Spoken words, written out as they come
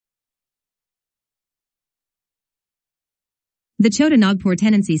The Chotanagpur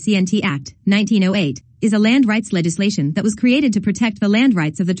Tenancy CNT Act, 1908, is a land rights legislation that was created to protect the land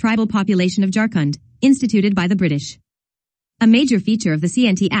rights of the tribal population of Jharkhand, instituted by the British. A major feature of the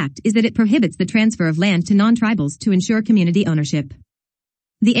CNT Act is that it prohibits the transfer of land to non-tribals to ensure community ownership.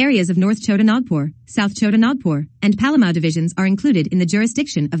 The areas of North Chotanagpur, South Chotanagpur, and Palamau divisions are included in the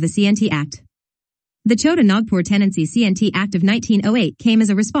jurisdiction of the CNT Act. The Chotanagpur Tenancy CNT Act of 1908 came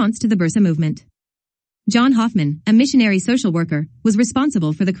as a response to the Bursa movement. John Hoffman, a missionary social worker, was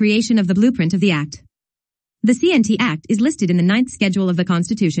responsible for the creation of the blueprint of the Act. The CNT Act is listed in the 9th schedule of the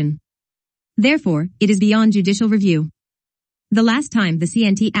Constitution. Therefore, it is beyond judicial review. The last time the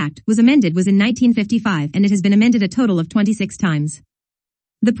CNT Act was amended was in 1955, and it has been amended a total of 26 times.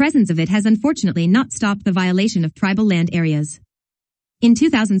 The presence of it has unfortunately not stopped the violation of tribal land areas. In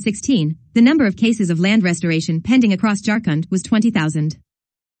 2016, the number of cases of land restoration pending across Jharkhand was 20,000.